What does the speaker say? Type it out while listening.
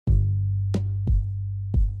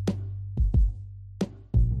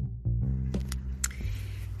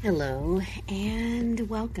Hello, and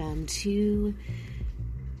welcome to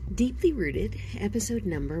Deeply Rooted, episode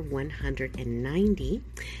number 190.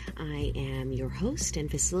 I am your host and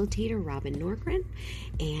facilitator, Robin Norgren,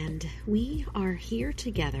 and we are here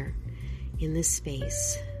together in this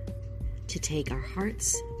space to take our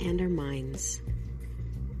hearts and our minds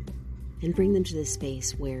and bring them to this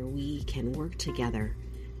space where we can work together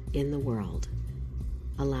in the world,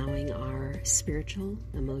 allowing our spiritual,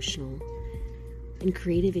 emotional, and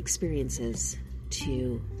creative experiences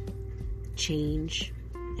to change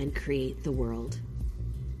and create the world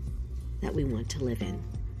that we want to live in.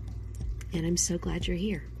 And I'm so glad you're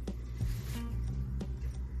here.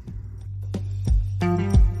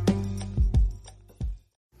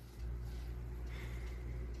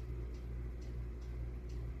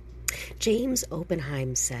 James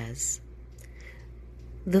Oppenheim says,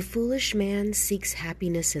 "The foolish man seeks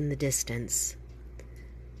happiness in the distance.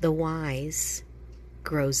 The wise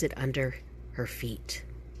grows it under her feet."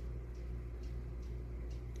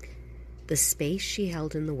 The space she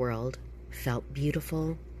held in the world felt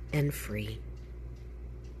beautiful and free.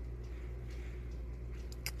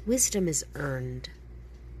 Wisdom is earned,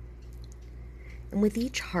 and with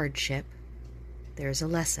each hardship, there's a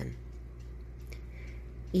lesson.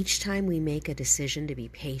 Each time we make a decision to be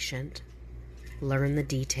patient, learn the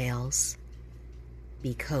details,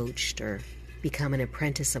 be coached, or become an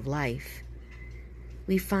apprentice of life,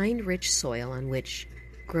 we find rich soil on which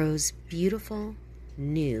grows beautiful,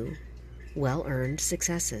 new, well-earned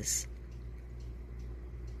successes.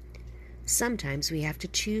 Sometimes we have to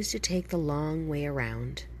choose to take the long way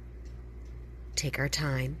around, take our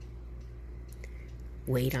time,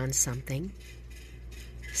 wait on something,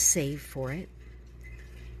 save for it,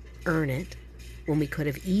 earn it when we could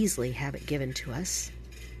have easily have it given to us.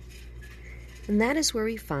 And that is where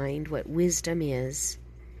we find what wisdom is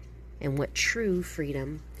and what true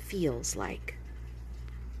freedom feels like.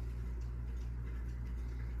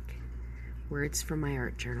 Words from my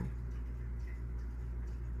art journal.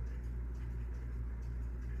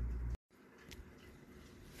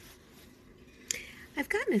 I've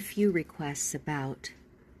gotten a few requests about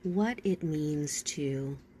what it means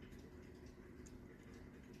to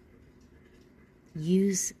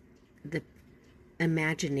use the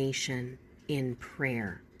imagination in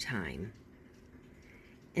prayer time.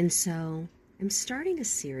 And so I'm starting a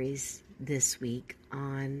series this week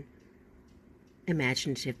on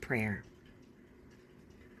imaginative prayer.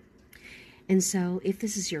 And so if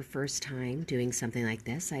this is your first time doing something like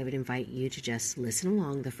this, I would invite you to just listen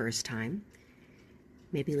along the first time,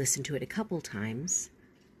 maybe listen to it a couple times,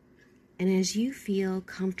 and as you feel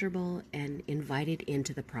comfortable and invited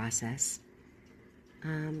into the process,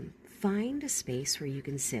 find a space where you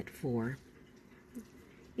can sit for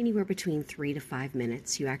anywhere between 3 to 5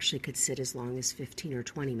 minutes. You actually could sit as long as 15 or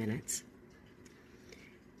 20 minutes.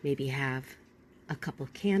 Maybe have a couple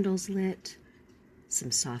candles lit, some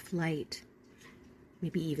soft light,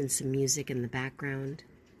 maybe even some music in the background.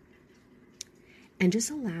 And just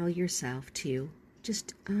allow yourself to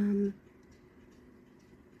just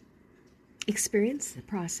experience the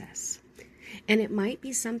process. And it might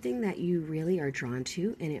be something that you really are drawn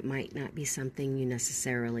to, and it might not be something you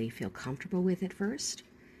necessarily feel comfortable with at first.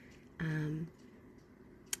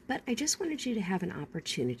 But I just wanted you to have an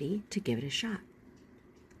opportunity to give it a shot.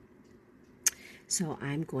 So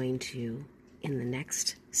I'm going to, in the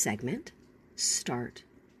next segment, start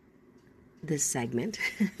this segment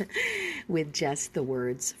with just the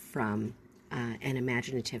words from an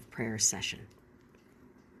imaginative prayer session.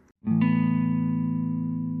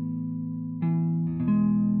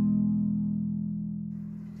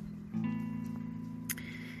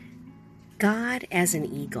 God as an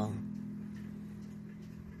eagle.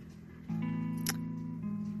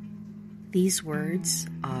 These words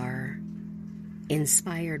are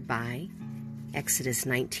inspired by Exodus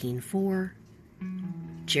 19:4,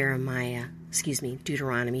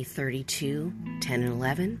 Deuteronomy 32:10 and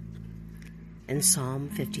 11, and Psalm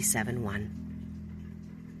 57:1.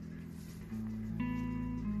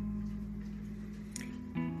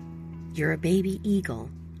 You're a baby eagle,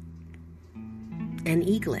 an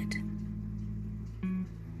eaglet.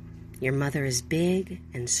 Your mother is big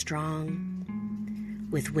and strong,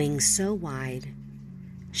 with wings so wide,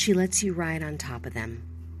 she lets you ride on top of them.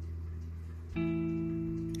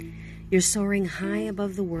 You're soaring high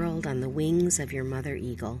above the world on the wings of your mother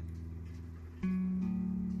eagle.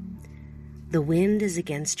 The wind is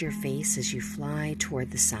against your face as you fly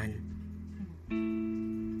toward the sun.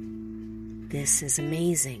 This is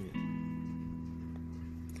amazing.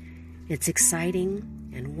 It's exciting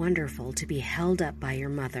and wonderful to be held up by your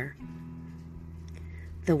mother,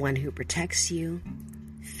 the one who protects you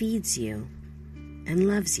feeds you, and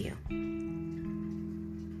loves you.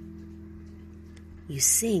 You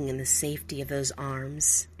sing in the safety of those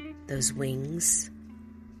arms, those wings.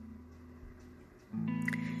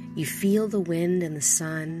 You feel the wind and the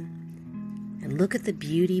sun, and look at the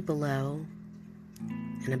beauty below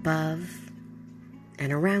and above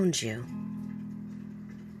and around you.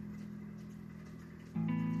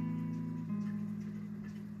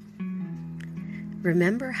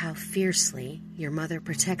 Remember how fiercely your mother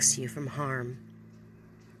protects you from harm.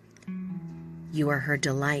 You are her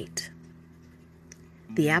delight,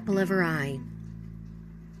 the apple of her eye.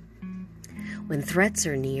 When threats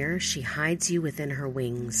are near, she hides you within her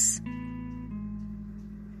wings.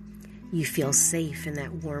 You feel safe in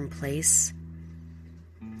that warm place,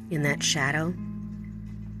 in that shadow.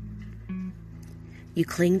 You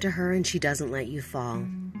cling to her and she doesn't let you fall.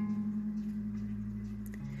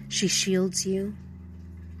 She shields you,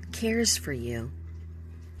 cares for you,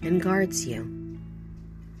 and guards you.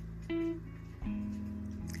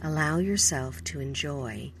 Allow yourself to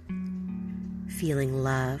enjoy feeling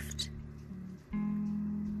loved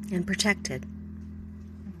and protected.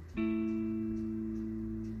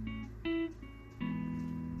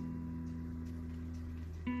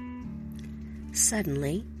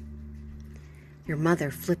 Suddenly, your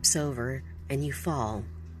mother flips over and you fall.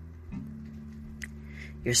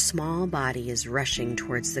 Your small body is rushing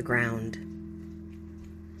towards the ground.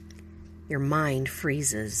 Your mind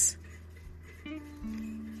freezes.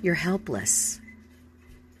 You're helpless.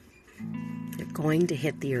 You're going to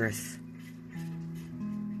hit the earth.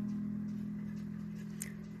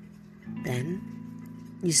 Then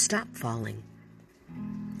you stop falling.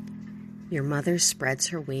 Your mother spreads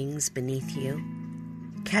her wings beneath you,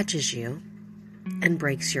 catches you, and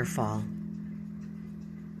breaks your fall.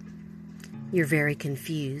 You're very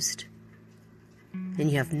confused, and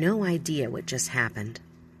you have no idea what just happened,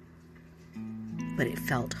 but it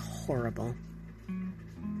felt horrible.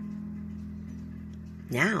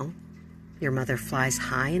 Now, your mother flies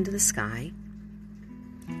high into the sky,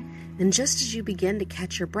 and just as you begin to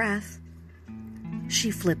catch your breath,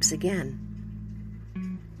 she flips again,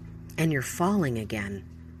 and you're falling again.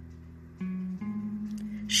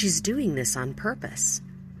 She's doing this on purpose.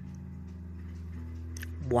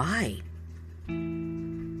 Why?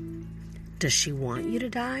 Does she want you to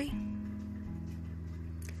die?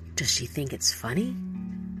 Does she think it's funny?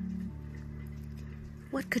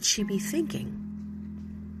 What could she be thinking?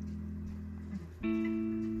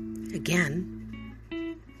 Again,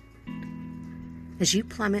 as you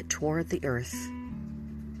plummet toward the earth,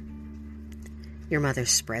 your mother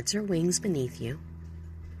spreads her wings beneath you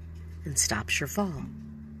and stops your fall.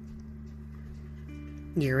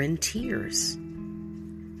 You're in tears,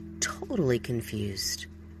 totally confused.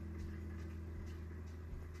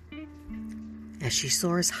 As she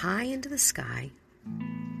soars high into the sky,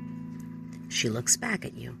 she looks back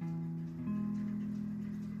at you.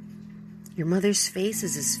 Your mother's face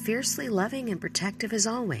is as fiercely loving and protective as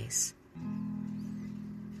always.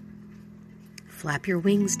 "Flap your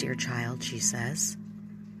wings, dear child," she says.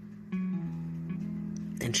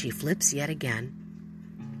 Then she flips yet again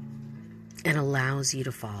and allows you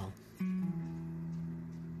to fall.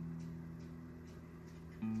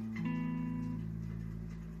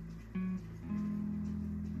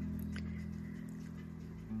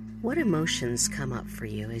 What emotions come up for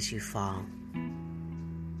you as you fall?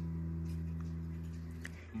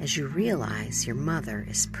 As you realize your mother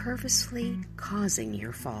is purposefully causing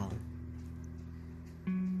your fall.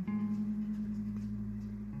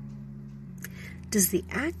 Does the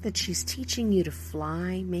act that she's teaching you to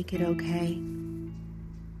fly make it okay?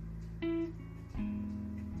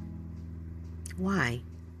 Why?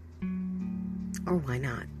 Or why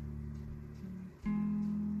not?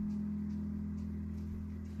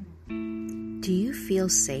 Do you feel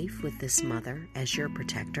safe with this mother as your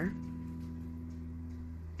protector?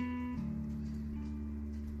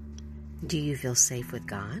 Do you feel safe with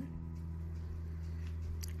God?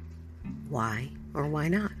 Why or why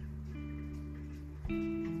not?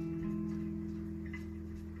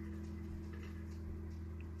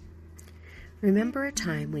 Remember a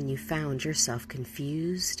time when you found yourself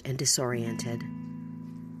confused and disoriented,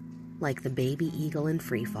 like the baby eagle in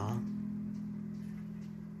free fall.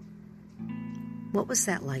 What was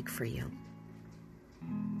that like for you?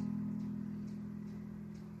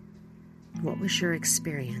 What was your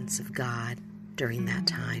experience of God during that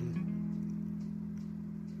time?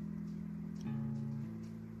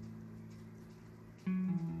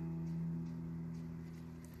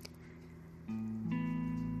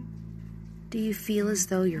 Do you feel as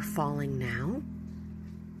though you're falling now?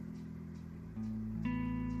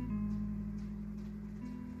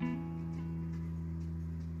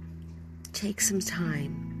 take some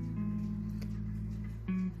time,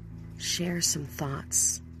 share some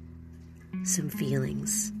thoughts, some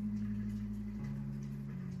feelings,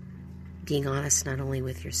 being honest not only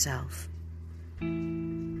with yourself,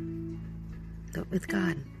 but with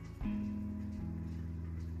God.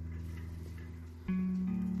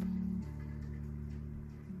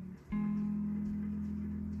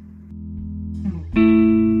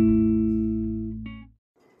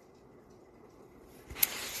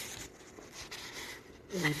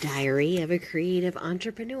 A Diary of a Creative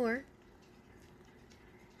Entrepreneur,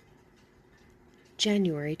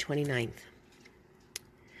 January 29th.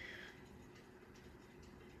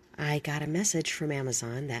 I got a message from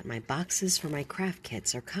Amazon that my boxes for my craft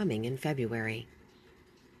kits are coming in February.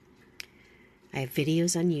 I have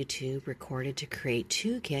videos on YouTube recorded to create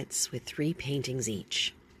 2 kits with 3 paintings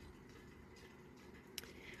each.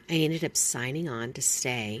 I ended up signing on to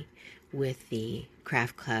stay with the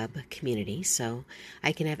craft club community so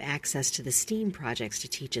I can have access to the STEAM projects to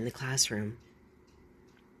teach in the classroom.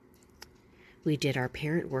 We did our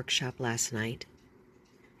parent workshop last night,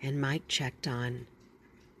 and Mike checked on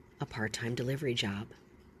a part-time delivery job.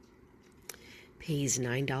 Pays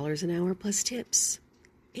 $9 an hour plus tips,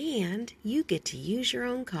 and you get to use your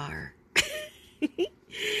own car.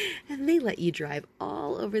 And they let you drive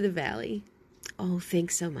all over the valley. Oh,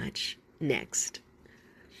 thanks so much. Next.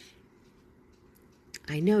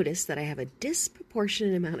 I noticed that I have a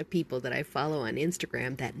disproportionate amount of people that I follow on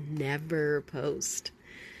Instagram that never post.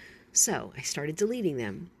 So I started deleting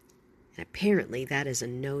them. And apparently that is a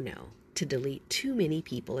no-no, to delete too many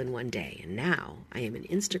people in one day. And now I am in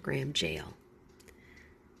Instagram jail.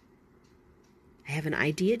 I have an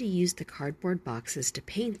idea to use the cardboard boxes to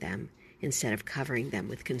paint them instead of covering them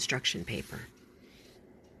with construction paper.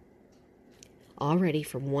 Already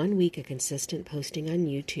from 1 week of consistent posting on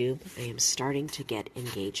YouTube, I am starting to get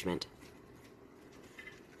engagement.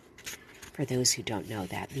 For those who don't know,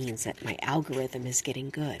 that means that my algorithm is getting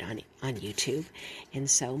good on YouTube, and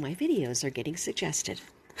so my videos are getting suggested.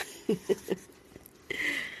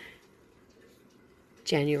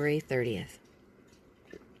 January 30th.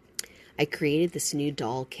 I created this new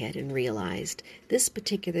doll kit and realized this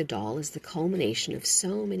particular doll is the culmination of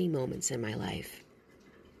so many moments in my life.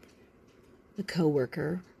 A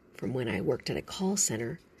coworker from when I worked at a call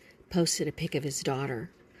center posted a pic of his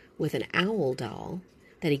daughter with an owl doll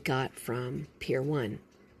that he got from Pier 1,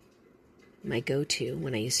 my go-to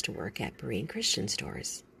when I used to work at Berean Christian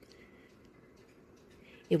stores.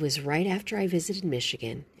 It was right after I visited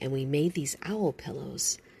Michigan, and we made these owl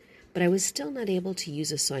pillows, but I was still not able to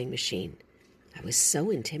use a sewing machine. I was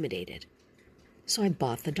so intimidated. So I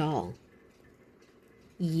bought the doll.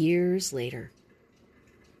 Years later,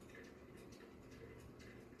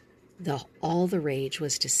 all the rage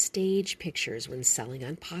was to stage pictures when selling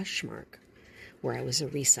on Poshmark, where I was a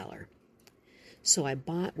reseller. So I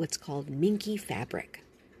bought what's called Minky fabric.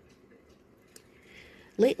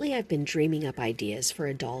 Lately, I've been dreaming up ideas for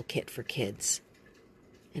a doll kit for kids.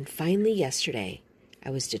 And finally yesterday, I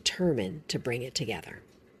was determined to bring it together.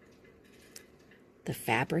 The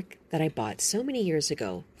fabric that I bought so many years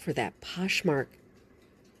ago for that Poshmark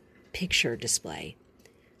picture display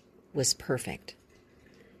was perfect.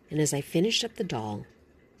 And as I finished up the doll,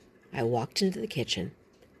 I walked into the kitchen,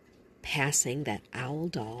 passing that owl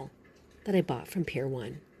doll that I bought from Pier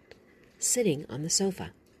 1, sitting on the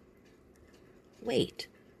sofa. Wait,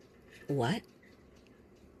 what?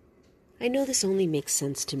 I know this only makes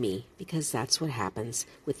sense to me because that's what happens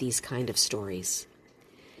with these kind of stories.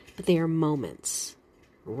 But they are moments,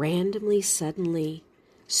 randomly, suddenly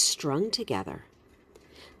strung together,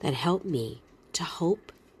 that help me to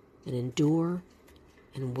hope and endure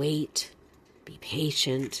and wait, be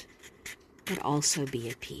patient, but also be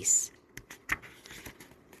at peace.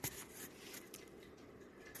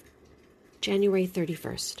 January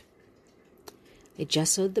 31st. I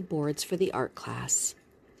gessoed the boards for the art class,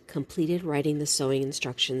 completed writing the sewing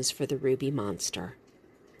instructions for the Ruby Monster,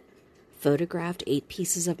 photographed 8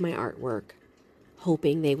 pieces of my artwork,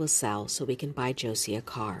 hoping they will sell so we can buy Josie a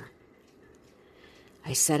car.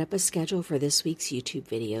 I set up a schedule for this week's YouTube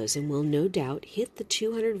videos and will no doubt hit the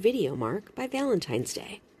 200 video mark by Valentine's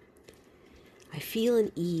Day. I feel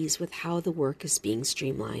an ease with how the work is being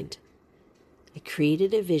streamlined. I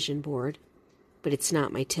created a vision board, but it's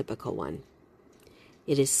not my typical one.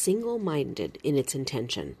 It is single-minded in its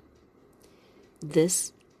intention.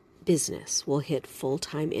 This business will hit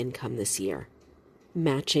full-time income this year,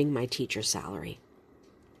 matching my teacher salary.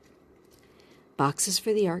 Boxes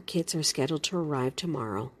for the art kits are scheduled to arrive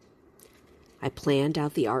tomorrow. I planned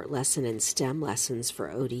out the art lesson and STEM lessons for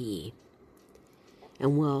ODE.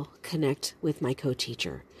 and will connect with my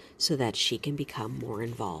co-teacher so that she can become more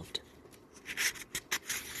involved.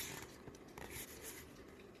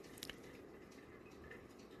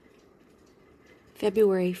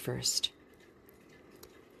 February 1st.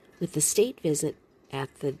 With the state visit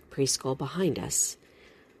at the preschool behind us,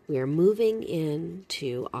 we are moving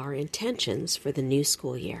into our intentions for the new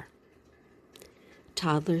school year.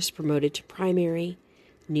 Toddlers promoted to primary,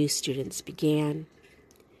 new students began.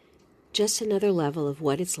 Just another level of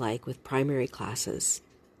what it's like with primary classes.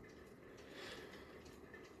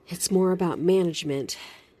 It's more about management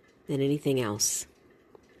than anything else.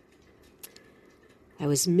 I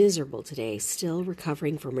was miserable today, still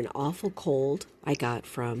recovering from an awful cold I got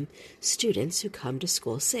from students who come to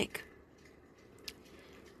school sick.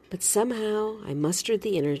 But somehow I mustered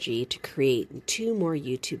the energy to create 2 more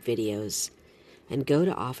YouTube videos and go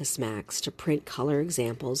to Office Max to print color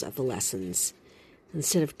examples of the lessons,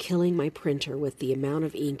 instead of killing my printer with the amount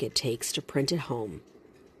of ink it takes to print at home.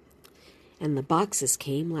 And the boxes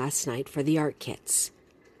came last night for the art kits.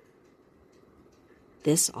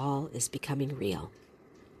 This all is becoming real.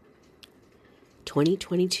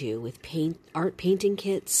 2022 with art painting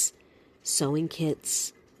kits, sewing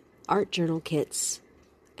kits, art journal kits,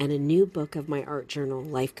 and a new book of my art journal,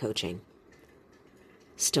 Life Coaching.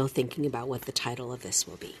 Still thinking about what the title of this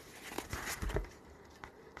will be.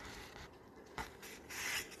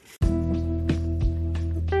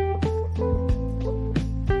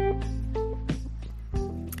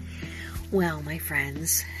 Well, my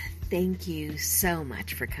friends, thank you so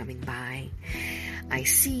much for coming by. I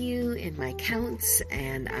see you in my counts,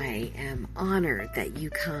 and I am honored that you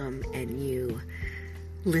come and you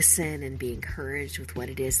listen and be encouraged with what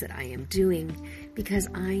it is that I am doing, because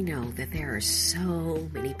I know that there are so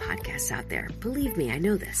many podcasts out there. Believe me, I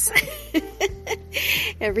know this.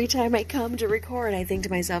 Every time I come to record, I think to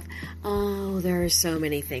myself, oh, there are so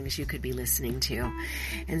many things you could be listening to.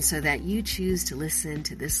 And so that you choose to listen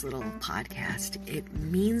to this little podcast, it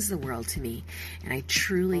means the world to me. And I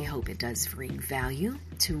truly hope it does bring value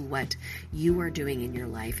to what you are doing in your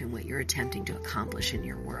life and what you're attempting to accomplish in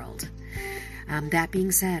your world. That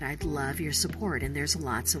being said, I'd love your support, and there's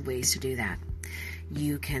lots of ways to do that.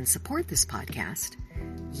 You can support this podcast.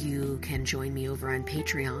 You can join me over on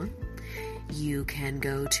Patreon. You can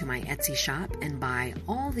go to my Etsy shop and buy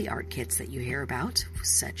all the art kits that you hear about,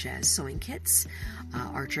 such as sewing kits,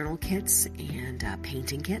 art journal kits, and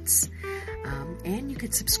painting kits. And you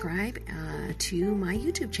could subscribe to my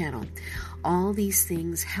YouTube channel. All these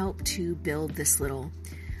things help to build this little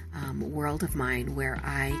world of mine where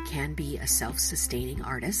I can be a self-sustaining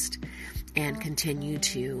artist and continue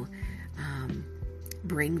to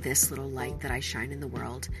bring this little light that I shine in the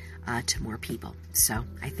world to more people. So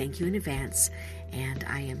I thank you in advance, and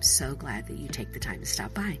I am so glad that you take the time to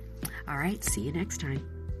stop by. All right, see you next time.